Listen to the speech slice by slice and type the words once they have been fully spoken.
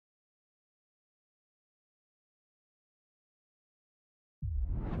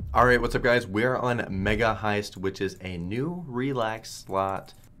Alright, what's up guys? We're on Mega Heist, which is a new relax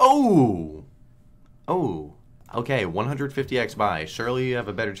slot. Oh! Oh. Okay, 150x buy. Surely you have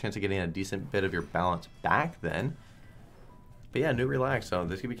a better chance of getting a decent bit of your balance back then. But yeah, new relax, so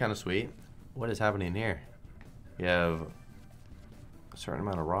this could be kind of sweet. What is happening here? You have a certain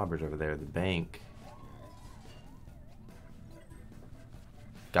amount of robbers over there, the bank.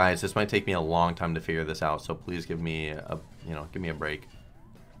 Guys, this might take me a long time to figure this out, so please give me a, give me a break.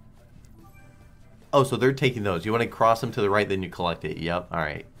 Oh, so they're taking those. You want to cross them to the right, then you collect it. Yep. All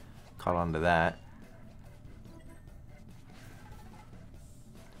right. Caught on to that.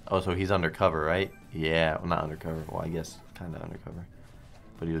 Oh, so he's undercover, right? Yeah. Well, not undercover. Well, I guess kind of undercover.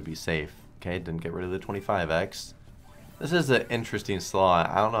 But he would be safe. Okay. Didn't get rid of the 25x. This is an interesting slot.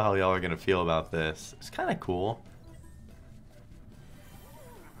 I don't know how y'all are going to feel about this. It's kind of cool.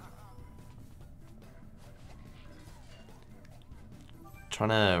 Trying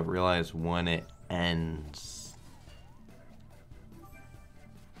to realize when it ends.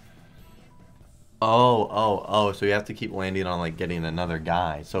 Oh, so you have to keep landing on like getting another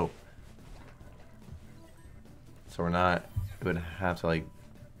guy. So we're not, it would have to like,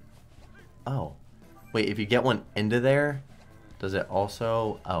 oh. Wait, if you get one into there, does it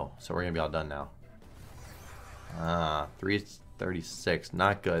also, oh, so we're gonna be all done now. 336,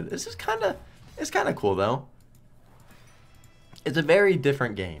 not good. This is it's kinda cool though. It's a very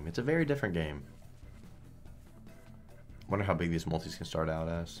different game. It's a very different game. Wonder how big these multis can start out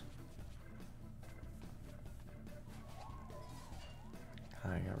as.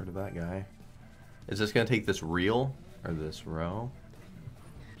 I got rid of that guy. Is this gonna take this reel or this row?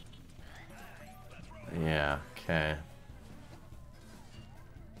 Yeah, okay.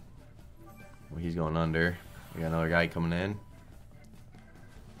 Well, he's going under. We got another guy coming in.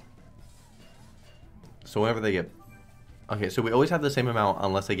 So whenever they get... Okay, so we always have the same amount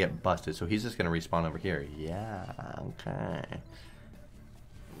unless they get busted. So he's just going to respawn over here. Yeah, okay.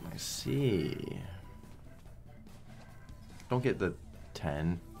 I see. Don't get the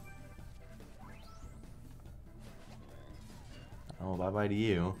 10. Oh, bye-bye to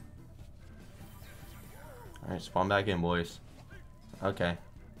you. Alright, spawn back in, boys. Okay.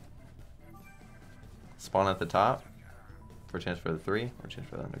 Spawn at the top. For a chance for the 3. Or a chance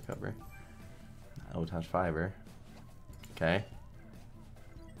for the undercover. Oh, times 5er. Okay.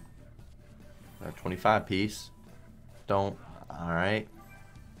 Our 25 piece. Don't. Alright.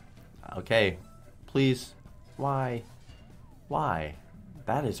 Okay. Please. Why? Why?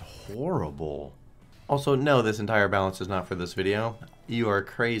 That is horrible. Also, no, this entire balance is not for this video. You are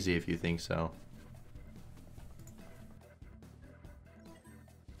crazy if you think so.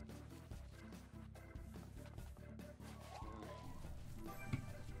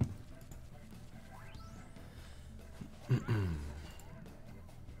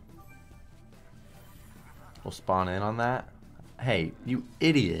 We'll spawn in on that. Hey, you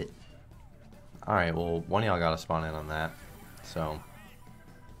idiot. Alright, well, one of y'all gotta spawn in on that. So.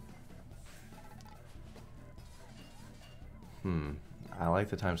 I like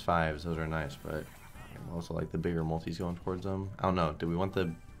the times 5s. Those are nice, but I also like the bigger multis going towards them. I don't know. Do we want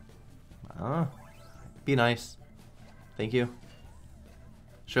the... be nice. Thank you.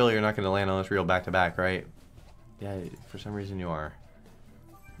 Surely you're not going to land on this reel back to back, right? Yeah, for some reason you are.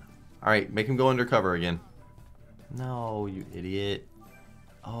 Alright, make him go undercover again. No, you idiot.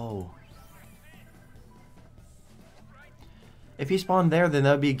 Oh. If he spawned there, then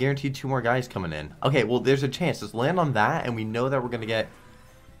that would be guaranteed 2 more guys coming in. Okay, well, there's a chance. Let's land on that, and we know that we're going to get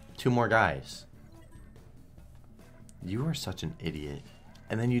 2 more guys. You are such an idiot.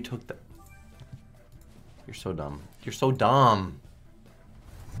 And then you took the... You're so dumb. You're so dumb.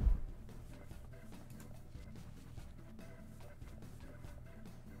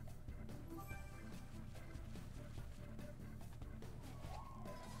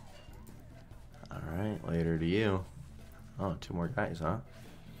 Alright, later to you. Oh, 2 more guys, huh?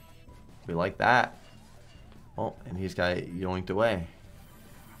 We like that. Oh, and he's got yoinked away.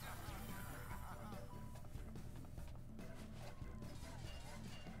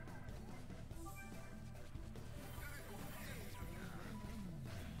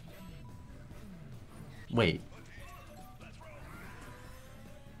 Wait.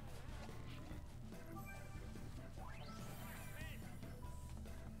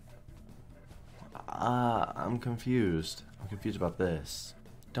 I'm confused. I'm confused about this.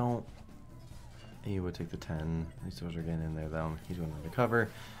 Don't. He would take the 10. These those are getting in there though. He's going undercover.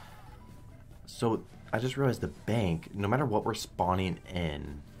 So I just realized the bank, no matter what we're spawning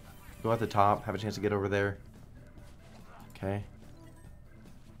in, go at the top, have a chance to get over there. Okay.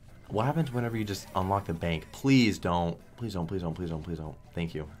 What happens whenever you just unlock the bank? Please don't. Please don't, please don't, please don't, please don't.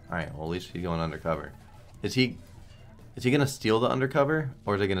 Thank you. Alright, well at least he's going undercover. Is he gonna steal the undercover?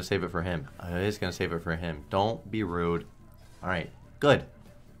 Or is he gonna save it for him? He's gonna save it for him. Don't be rude. Alright, good.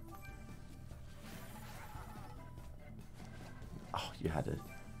 Oh, you had to...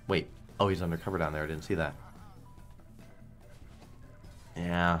 Wait. Oh, he's undercover down there. I didn't see that.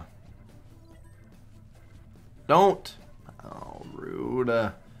 Yeah. Don't! Oh, rude.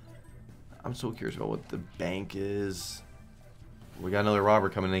 I'm so curious about what the bank is. We got another robber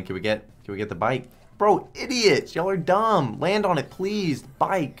coming in. Can we get the bike? Bro, idiots! Y'all are dumb. Land on it, please.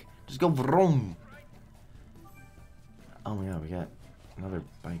 Bike. Just go vroom. Oh my god, we got another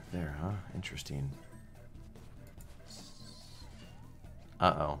bike there, huh? Interesting.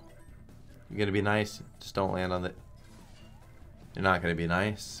 Uh-oh. You gonna be nice? Just don't land on the... You're not gonna be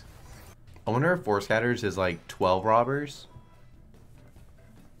nice. I wonder if Four Scatters is like 12 robbers.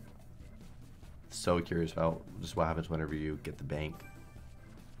 So curious about just what happens whenever you get the bank.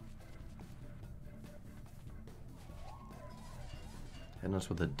 Hitting us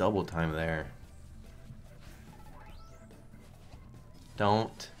with a double time there.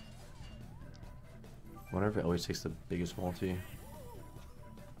 Don't. I wonder if it always takes the biggest multi.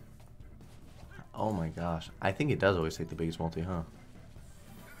 Oh my gosh. I think it does always take the biggest multi, huh?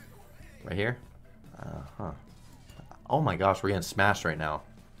 Right here? Huh. Oh my gosh, we're getting smashed right now.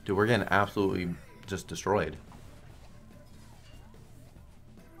 Dude, we're getting absolutely just destroyed.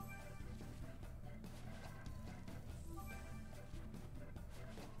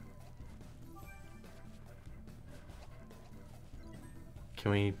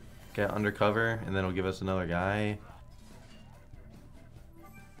 Can we get undercover and then it'll give us another guy?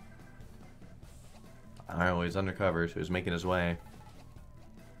 Alright, well he's undercover, so he's making his way.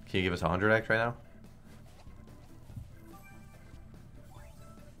 Can you give us 100x right now?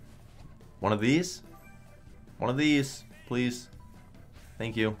 One of these? One of these, please.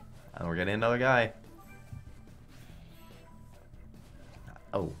 Thank you. And we're getting another guy.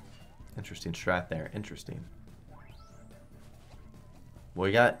 Oh, interesting strat there. Interesting. Well,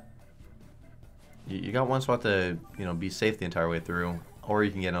 you got one spot to, you know, be safe the entire way through, or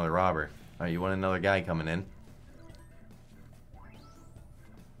you can get another robber. All right, you want another guy coming in.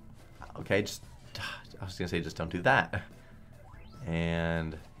 Okay, just, I was gonna say just don't do that.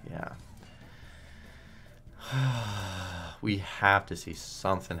 And yeah. We have to see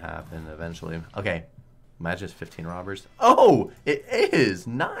something happen eventually. Okay, imagine it's 15 robbers. Oh, it is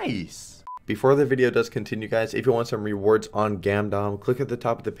nice. Before the video does continue, guys, if you want some rewards on Gamdom, click at the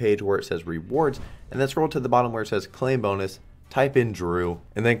top of the page where it says rewards, and then scroll to the bottom where it says claim bonus. Type in Drew,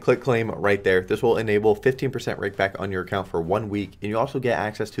 and then click claim right there. This will enable 15% rake back on your account for 1 week, and you also get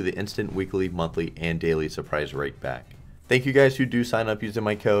access to the instant weekly, monthly, and daily surprise rake back. Thank you guys who do sign up using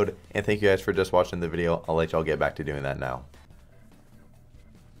my code, and thank you guys for just watching the video. I'll let y'all get back to doing that now.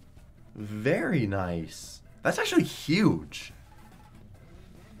 Very nice. That's actually huge.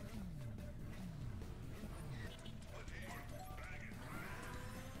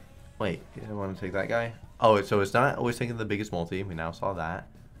 Wait, you didn't want to take that guy? Oh, so it's not always taking the biggest multi. We now saw that.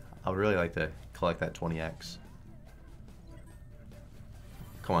 I would really like to collect that 20x.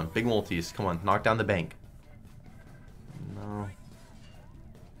 Come on, big multis. Come on, knock down the bank. No.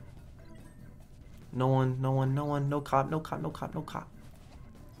 No one, no one, no one. No cop, no cop, no cop, no cop.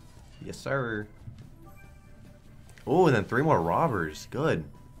 Yes, sir. Oh, and then 3 more robbers. Good.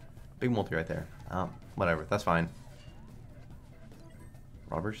 Big multi right there. Whatever. That's fine.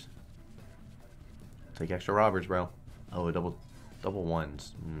 Robbers? Take extra robbers, bro. Oh, double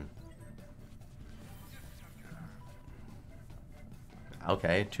ones.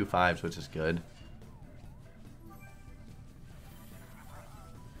 Okay, 2 5s, which is good.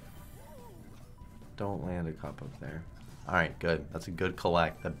 Don't land a cop up there. Alright, good. That's a good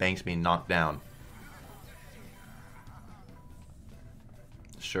collect. The bank's being knocked down.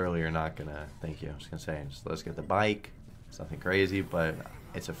 Surely you're not gonna... Thank you. I was gonna say, just let's get the bike. It's nothing crazy, but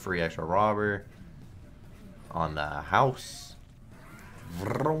it's a free extra robber. On the house.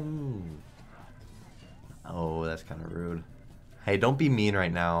 Vroom. Oh, that's kind of rude. Hey, don't be mean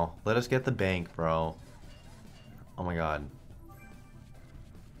right now. Let us get the bank, bro. Oh my god.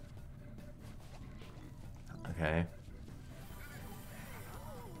 Okay.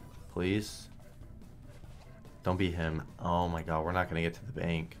 Please. Don't be him. Oh my god, we're not going to get to the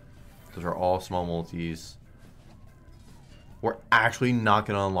bank. Those are all small multis. We're actually not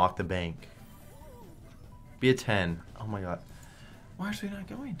going to unlock the bank. Be a 10. Oh my god. Why are we not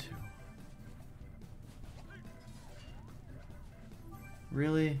going to?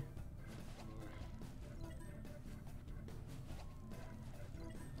 Really?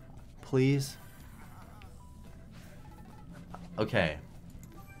 please? Okay.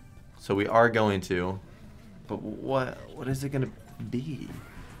 So we are going to, but what is it gonna be?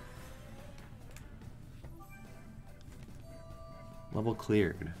 Level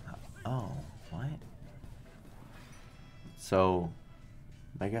cleared. Oh, what? So,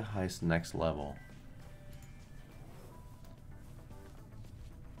 Mega Heist next level.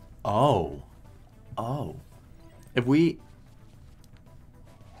 Oh. Oh. If we...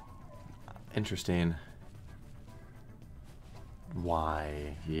 Interesting.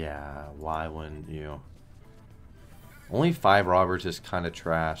 Why? Yeah, why wouldn't you? Only 5 robbers is kind of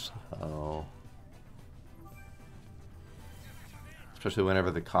trash, though. Especially whenever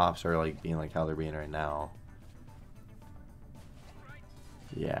the cops are like being like how they're being right now.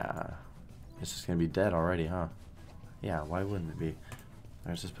 Yeah. It's just gonna be dead already, huh? Yeah, why wouldn't it be?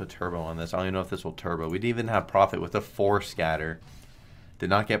 Let's just put turbo on this. I don't even know if this will turbo. We didn't even have profit with a 4 scatter. Did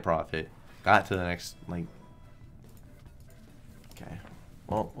not get profit. Got to the next, like... Okay.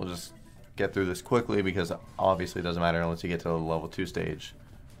 Well, we'll just get through this quickly because obviously it doesn't matter unless you get to the level 2 stage.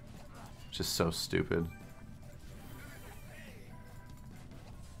 It's just so stupid.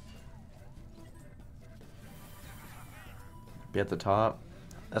 Be at the top.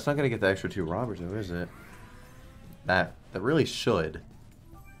 That's not going to get the extra 2 robbers though, is it? That really should.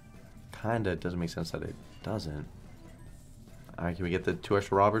 Kinda doesn't make sense that it doesn't. Alright, can we get the 2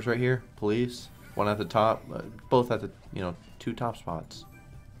 extra robbers right here, please? 1 at the top, both at the, 2 top spots.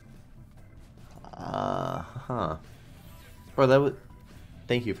 Bro, that would...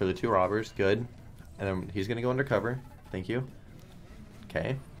 Thank you for the 2 robbers, good. And then he's gonna go undercover. Thank you.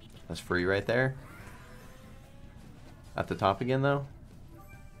 Okay, that's free right there. At the top again, though?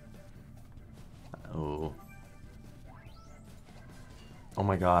 Oh. Oh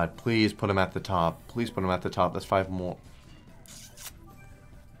my god, please put him at the top. Please put him at the top. That's 5 more.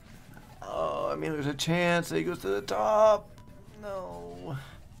 Oh, I mean, there's a chance that he goes to the top. No.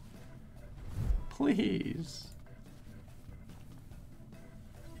 Please.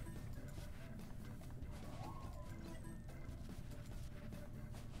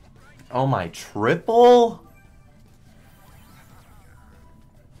 Oh my, triple?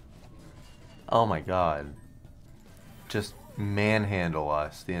 Oh my god. Just manhandle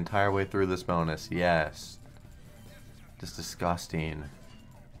us the entire way through this bonus. Yes. Just disgusting.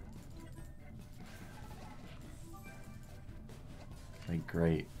 Like,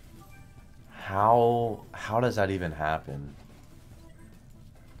 great. How does that even happen?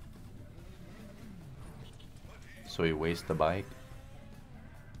 So he wastes the bike?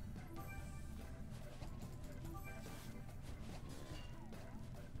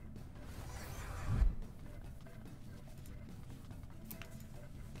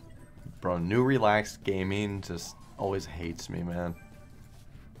 Bro, new relaxed gaming just always hates me, man.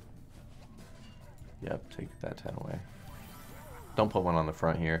 Yep, take that 10 away. Don't put 1 on the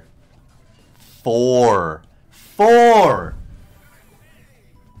front here. 4! 4!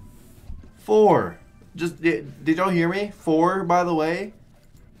 4! Just, did y'all hear me? 4, by the way?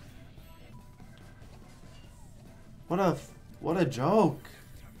 What a joke.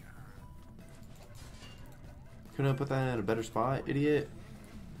 Couldn't I put that in a better spot, idiot?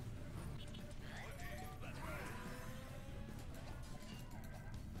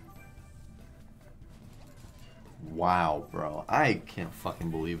 Wow, bro. I can't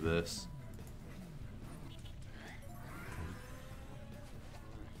fucking believe this.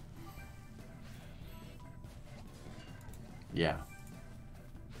 Yeah.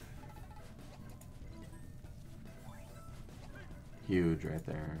 Huge right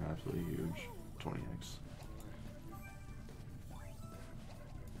there. Absolutely huge. 20x.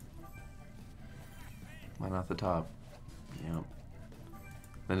 Why not the top? Yep.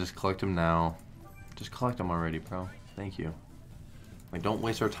 Then just collect him now. Just collect them already, bro. Thank you. Like, don't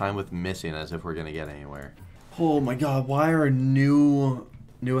waste our time with missing as if we're gonna get anywhere. Oh my god, why are new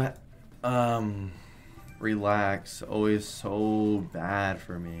relax always so bad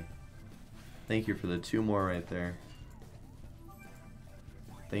for me? Thank you for the 2 more right there.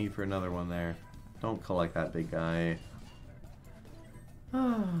 Thank you for another one there. Don't collect that big guy.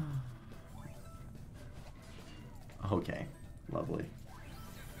 Okay, lovely.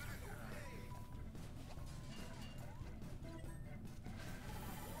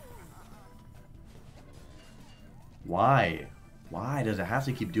 Why? Why does it have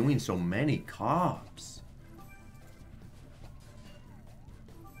to keep doing so many cops?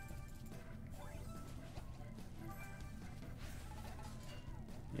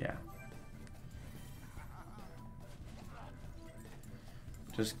 Yeah.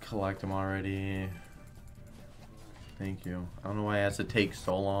 Just collect them already. Thank you. I don't know why it has to take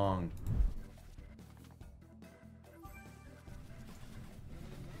so long.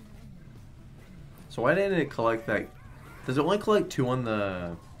 So why didn't it collect that? Does it only collect 2 on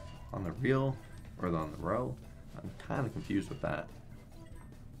the reel or on the row? I'm kind of confused with that.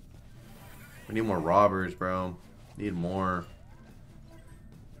 We need more robbers, bro. Need more.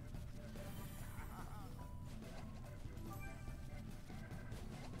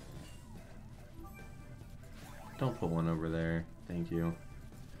 Don't put one over there. Thank you.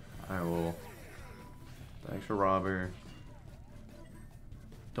 I will. The extra robber.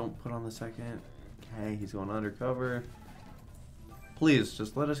 Don't put on the second. Okay, he's going undercover. Please,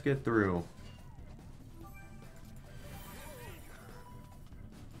 just let us get through.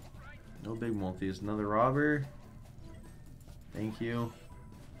 No big multis. Another robber. Thank you.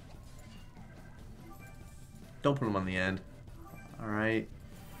 Don't put him on the end. Alright.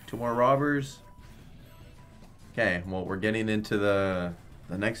 2 more robbers. Okay, well, we're getting into the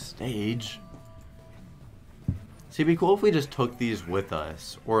next stage. See, it'd be cool if we just took these with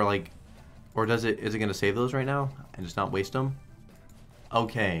us. Or, like... Or is it going to save those right now? And just not waste them?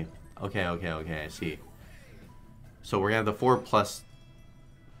 Okay. Okay, I see. So we're going to have the 4 plus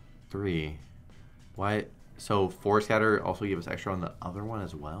 3. Why? So 4 scatter also give us extra on the other one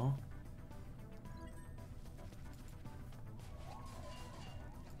as well?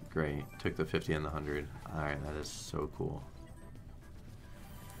 Great. Took the 50 and the 100. Alright, that is so cool.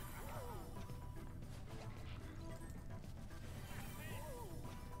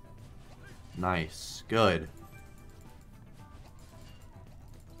 Nice. Good.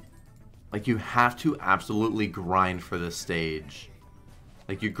 Like, you have to absolutely grind for this stage.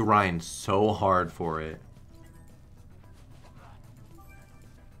 Like, you grind so hard for it.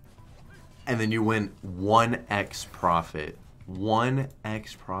 And then you win 1x profit.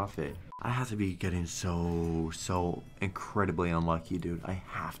 1x profit. I have to be getting so incredibly unlucky, dude. I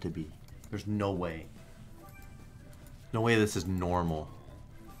have to be. There's no way. No way this is normal.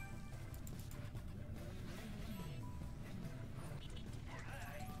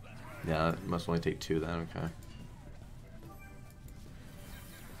 Yeah, it must only take 2 then, okay.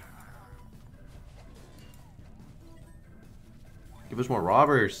 Give us more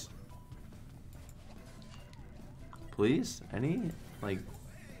robbers. Please? Any? Like,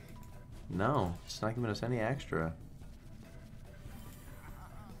 no. It's not giving us any extra.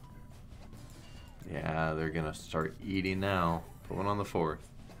 Yeah, they're gonna start eating now. Put one on the 4th.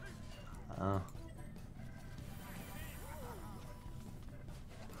 Oh.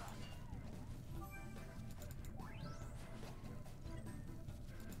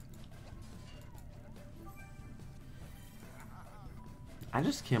 I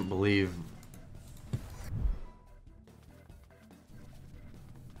just can't believe...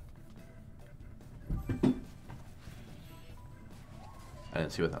 I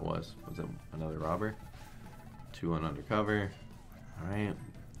didn't see what that was. Was it another robber? 2 on undercover. Alright,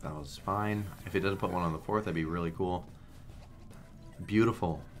 that was fine. If it doesn't put 1 on the 4th, that'd be really cool.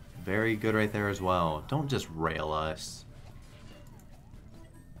 Beautiful. Very good right there as well. Don't just rail us.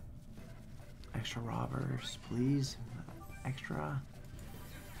 Extra robbers, please. Extra.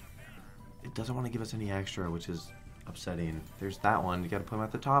 It doesn't want to give us any extra, which is upsetting. There's that one. You gotta put him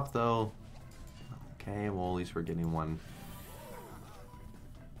at the top, though. Okay, well, at least we're getting 1.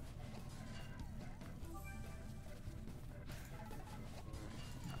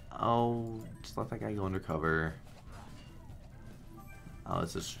 Oh, just let that guy go undercover. Oh,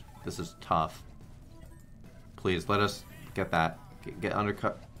 this is tough. Please, let us get that. Get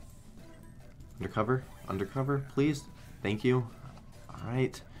undercover, please. Thank you.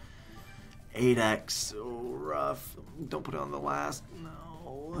 Alright. 8x. Oh, rough. Don't put it on the last.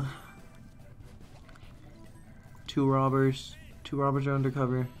 No. 2 robbers. 2 robbers are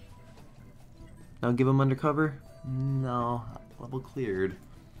undercover. Now give them undercover. No. Level cleared.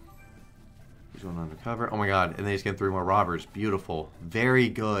 He's going undercover. Oh my god. And then he's getting 3 more robbers. Beautiful. Very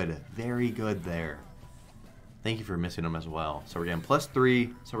good. Very good there. Thank you for missing them as well. So we're getting plus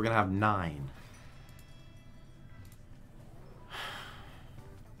 3. So we're going to have 9.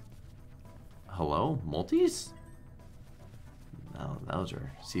 Hello? Multis? No, those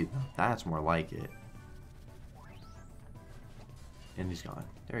are... See, that's more like it. And he's gone.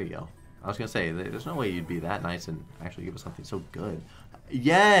 There you go. I was going to say, there's no way you'd be that nice and actually give us something so good.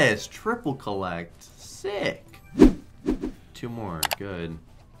 Yes! Triple collect. Sick. 2 more. Good.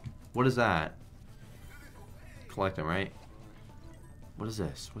 What is that? Collect them, right? What is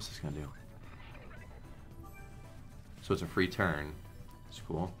this? What's this going to do? So it's a free turn. It's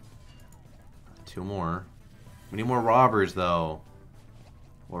cool. 2 more. We need more robbers, though.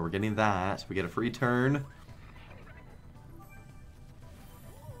 Well, we're getting that. So we get a free turn.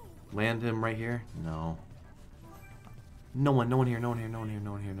 Land him right here? No. No one here, no one here, no one here,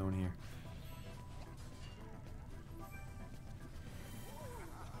 no one here, no one here.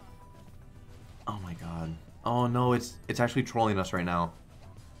 Oh my god. Oh no, it's actually trolling us right now.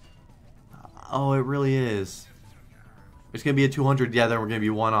 Oh, it really is. It's gonna be a 200, yeah, then we're gonna be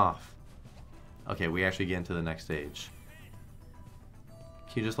one off. Okay, we actually get into the next stage.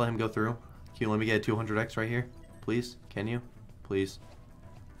 Can you just let him go through? Can you let me get a 200x right here? Please? Can you? Please?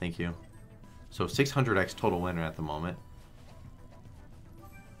 Thank you. So 600x total winner at the moment.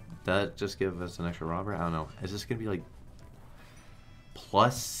 That just give us an extra robber? I don't know. Is this gonna be like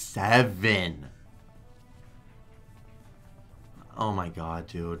 +7? Oh my god,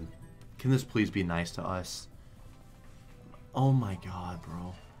 dude. Can this please be nice to us? Oh my god,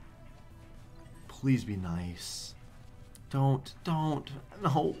 bro. Please be nice. Don't.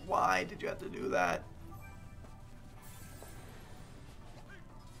 No, why did you have to do that?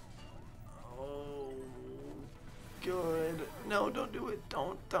 Oh, good. No, don't do it.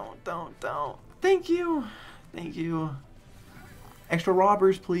 Don't. Thank you. Thank you. Extra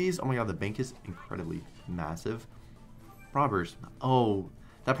robbers, please. Oh my god, the bank is incredibly massive. Robbers. Oh,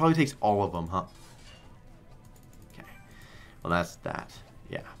 that probably takes all of them, huh? Okay. Well, that's that.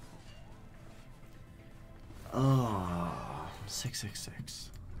 Yeah. Oh, 666.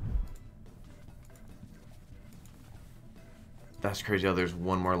 That's crazy how there's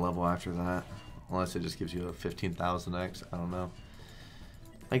one more level after that. Unless it just gives you a 15,000x. I don't know.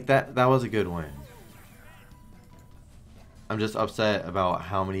 Like, that was a good win. I'm just upset about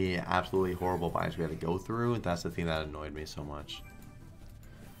how many absolutely horrible buys we had to go through. That's the thing that annoyed me so much.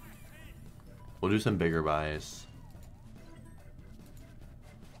 We'll do some bigger buys.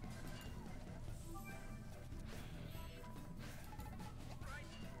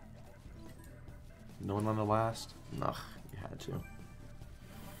 No one on the last? Ugh, you had to.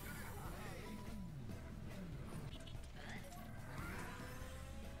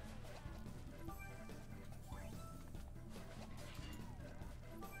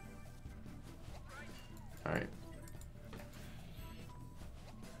 Alright.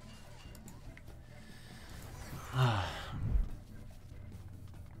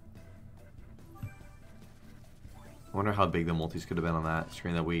 I wonder how big the multis could have been on that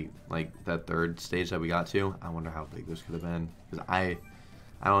screen that we, like, that third stage that we got to. I wonder how big those could have been. Because I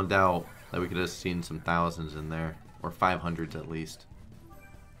don't doubt that we could have seen some thousands in there. Or 500s at least.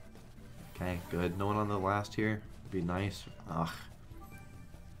 Okay, good. No one on the last here. Be nice. Ugh.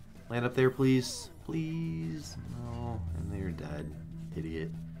 Land up there, please. Please. No. And then you're dead. Idiot.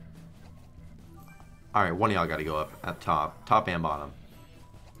 Alright, one of y'all got to go up at top. Top and bottom.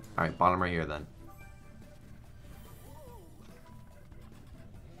 Alright, bottom right here then.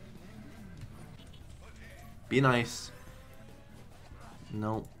 Be nice.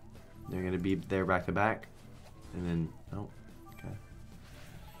 Nope. They're going to be there back to back. And then, nope. Okay.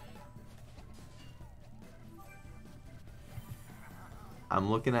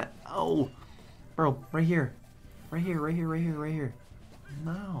 I'm looking at, oh, bro, right here. Right here, right here, right here, right here.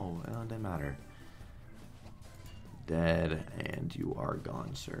 No, it doesn't matter. Dead, and you are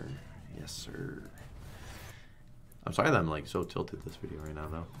gone, sir. Yes, sir. I'm sorry that I'm, like, so tilted this video right now,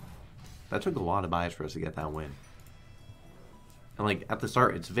 though. That took a lot of buys for us to get that win. And, like, at the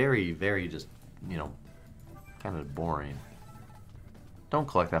start, it's very, very just, you know, kind of boring. Don't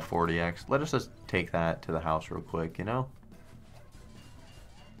collect that 40x. Let us just take that to the house real quick, you know?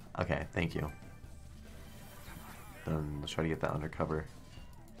 Okay, thank you. Then let's try to get that undercover.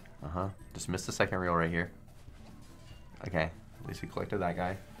 Uh-huh. Just missed the second reel right here. Okay, at least we collected that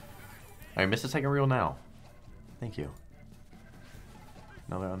guy. Alright, missed the second reel now. Thank you.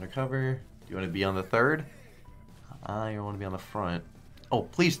 Another undercover. Do you want to be on the third? You want to be on the front. Oh,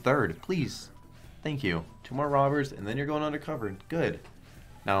 please, third. Please. Thank you. 2 more robbers, and then you're going undercover. Good.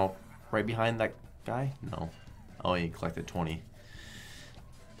 Now, right behind that guy? No. Oh, he collected 20.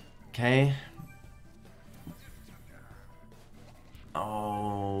 Okay.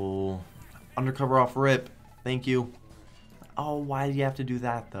 Oh. Undercover off rip. Thank you. Oh, why do you have to do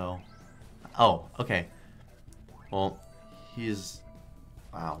that, though? Oh, okay. Well, he is...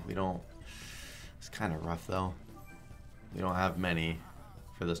 Wow, we don't... It's kind of rough, though. We don't have many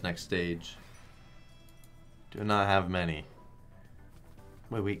for this next stage. Do not have many.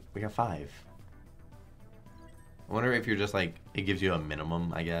 Wait, we got 5. I wonder if you're just like, it gives you a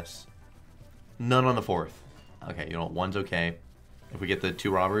minimum, I guess. None on the 4th. Okay, you know, 1's okay. If we get the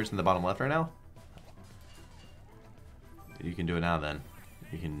 2 robbers in the bottom left right now, you can do it now then.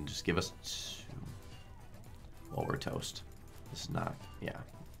 You can just give us 2. Well, we're toast. This is not, yeah.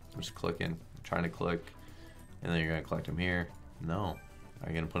 I'm just clicking, trying to click, and then you're gonna collect them here. No. Are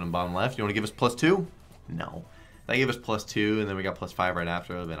you going to put him bottom left? You want to give us +2? No. They gave us +2, and then we got +5 right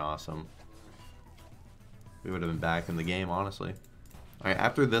after. It would have been awesome. We would have been back in the game, honestly. Alright,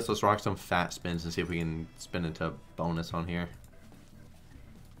 after this, let's rock some fat spins and see if we can spin into a bonus on here.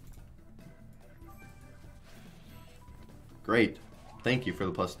 Great. Thank you for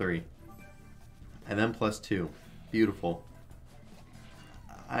the +3. And then +2. Beautiful.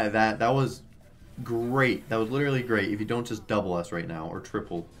 That was great. That was literally great. If you don't just double us right now, or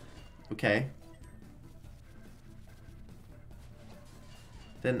triple. Okay.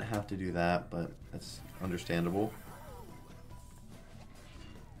 Didn't have to do that, but that's understandable.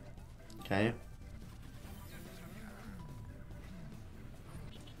 Okay.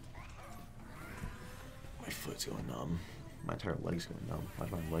 My foot's going numb. My entire leg's going numb. Why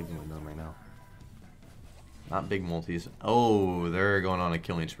is my leg going numb right now? Not big multis. Oh, they're going on a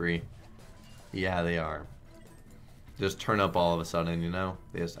killing spree. Yeah, they are. Just turn up all of a sudden, you know?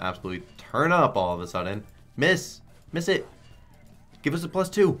 They just absolutely turn up all of a sudden. Miss! Miss it! Give us a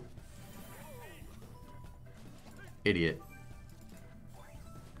 +2. Idiot.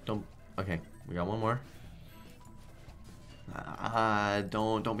 Don't. Okay, we got one more.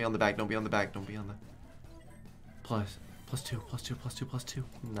 Don't be on the back. Don't be on the back. Don't be on the. +2.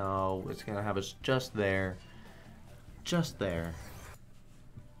 No, it's gonna have us just there. Just there.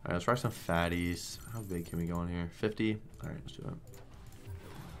 Alright, let's rock some fatties. How big can we go in here? 50? Alright, let's do it.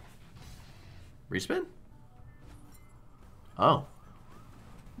 Respin? Oh.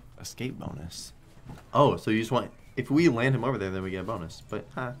 Escape bonus. Oh, so you just want... If we land him over there, then we get a bonus. But,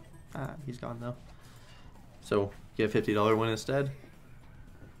 he's gone now. So, get a $50 win instead.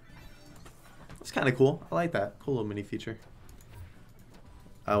 It's kind of cool. I like that. Cool little mini feature.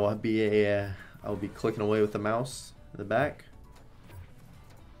 I'll be clicking away with the mouse in the back.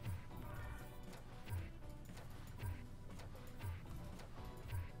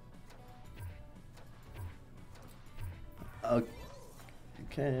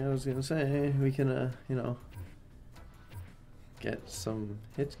 Okay, I was gonna say we can, you know, get some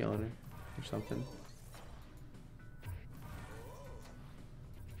hits going or something.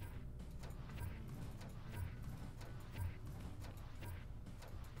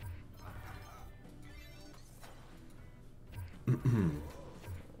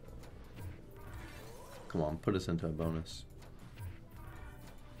 Come on, put us into a bonus.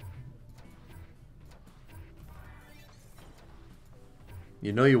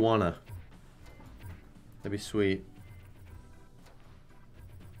 You know you wanna. That'd be sweet.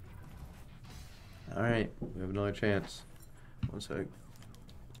 Alright, we have another chance. One sec.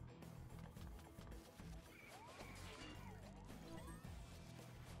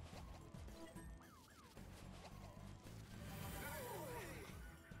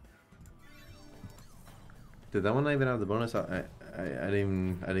 Did that one not even have the bonus? I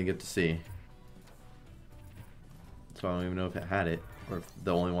didn't get to see. So I don't even know if it had it, or if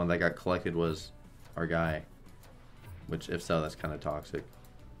the only one that got collected was our guy. Which, if so, that's kind of toxic.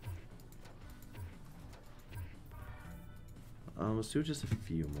 Let's do just a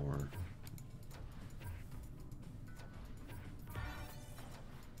few more.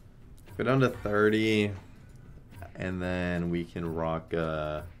 Go down to 30, and then we can rock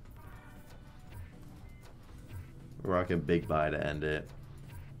a big buy to end it.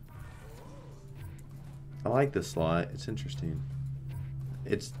 I like this slot. It's interesting.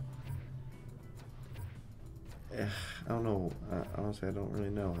 It's... I don't know. Honestly, I don't really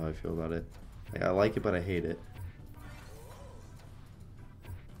know how I feel about it. Like, I like it, but I hate it.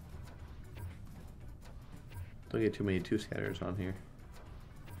 Don't get too many 2-scatters on here.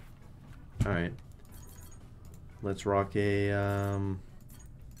 Alright. Let's rock a...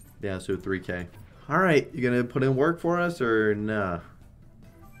 yeah, so 3K. Alright, you gonna put in work for us, or nah?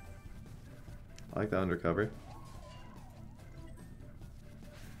 I like the undercover.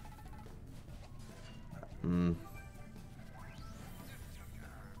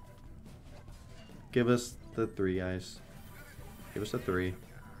 Give us the 3, guys. Give us a 3.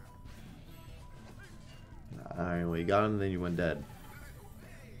 Alright, well, you got him, then you went dead.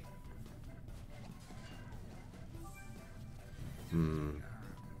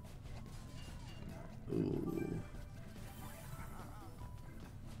 Ooh.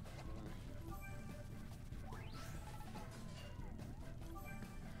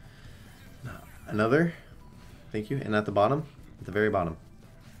 Another. Thank you. And at the bottom? At the very bottom.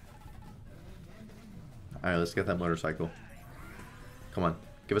 Alright, let's get that motorcycle. Come on.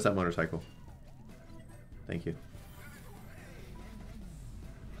 Give us that motorcycle. Thank you.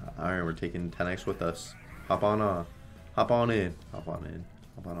 Alright, we're taking 10x with us. Hop on in. Hop on in. Hop on in.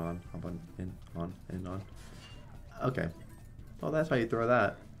 Hop on. Hop on in. On. In. On. Okay. Oh, that's how you throw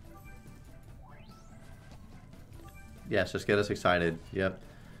that. Yes, just get us excited. Yep.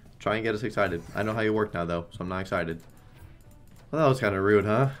 Try and get us excited. I know how you work now, though, so I'm not excited. Well, that was kind of rude,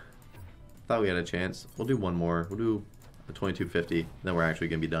 huh? Thought we had a chance. We'll do one more. We'll do a 2250. Then we're actually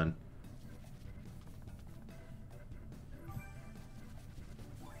going to be done.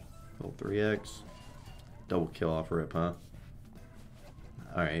 Little 3x. Double kill off rip, huh?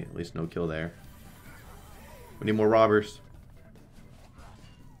 Alright, at least no kill there. We need more robbers.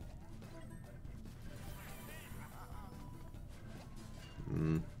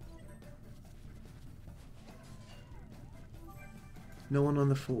 No one on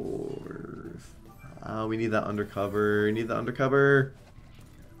the fourth. Oh, we need that undercover. We need the undercover.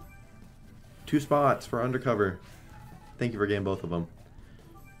 2 spots for undercover. Thank you for getting both of them.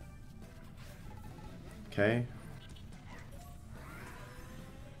 Okay.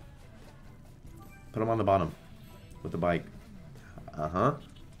 Put them on the bottom with the bike. Uh-huh.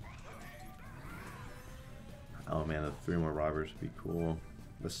 Oh man, the 3 more robbers would be cool.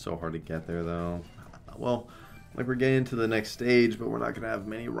 That's so hard to get there though. Well, like we're getting to the next stage, but we're not gonna have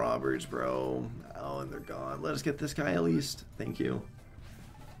many robbers, bro. Oh, and they're gone. Let us get this guy at least. Thank you.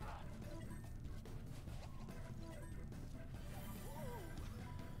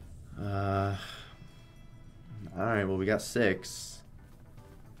 Alright, well we got 6.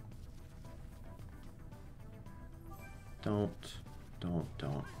 Don't.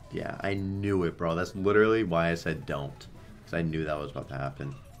 Yeah, I knew it, bro. That's literally why I said don't. Because I knew that was about to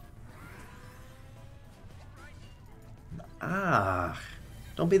happen. Ah.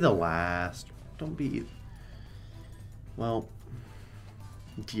 Don't be the last. Don't be... Well,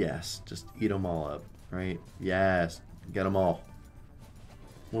 yes. Just eat them all up, right? Yes. Get them all.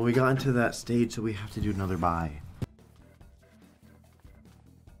 Well, we got into that stage, so we have to do another buy.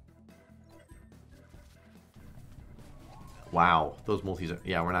 Wow, those multis are...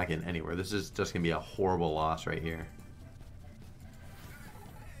 Yeah, we're not getting anywhere. This is just going to be a horrible loss right here.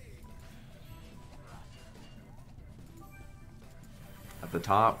 At the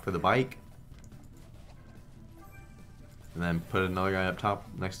top for the bike. And then put another guy up top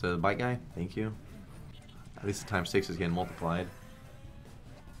next to the bike guy. Thank you. At least the ×6 is getting multiplied.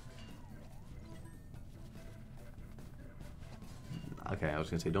 Okay, I was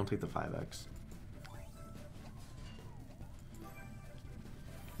going to say, don't take the 5x.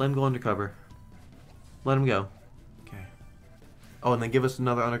 Let him go undercover. Let him go. Okay. Oh, and then give us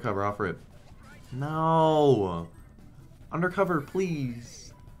another undercover. Offer it. No! Undercover,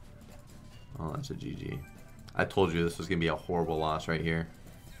 please. Oh, that's a GG. I told you this was going to be a horrible loss right here.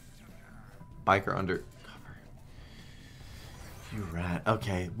 Biker undercover. You rat.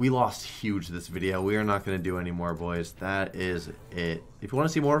 Okay, we lost huge this video. We are not going to do any more, boys. That is it. If you want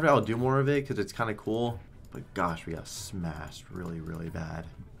to see more of it, I'll do more of it because it's kind of cool. But gosh, we got smashed really, really bad.